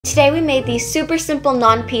Today we made these super simple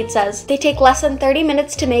naan pizzas. They take less than 30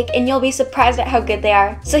 minutes to make and you'll be surprised at how good they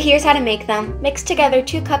are. So here's how to make them. Mix together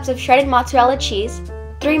 2 cups of shredded mozzarella cheese,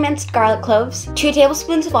 3 minced garlic cloves, 2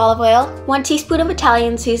 tablespoons of olive oil, 1 teaspoon of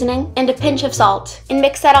Italian seasoning, and a pinch of salt. And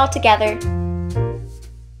mix that all together.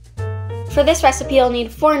 For this recipe, you'll need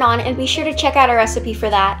 4 naan, and be sure to check out our recipe for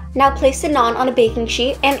that. Now place the naan on a baking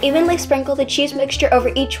sheet and evenly sprinkle the cheese mixture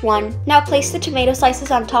over each one. Now place the tomato slices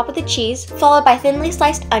on top of the cheese, followed by thinly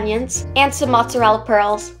sliced onions and some mozzarella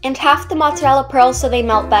pearls. And half the mozzarella pearls so they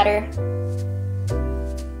melt better.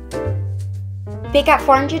 Bake at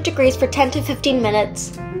 400 degrees for 10 to 15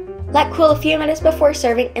 minutes. Let cool a few minutes before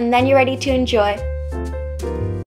serving, and then you're ready to enjoy.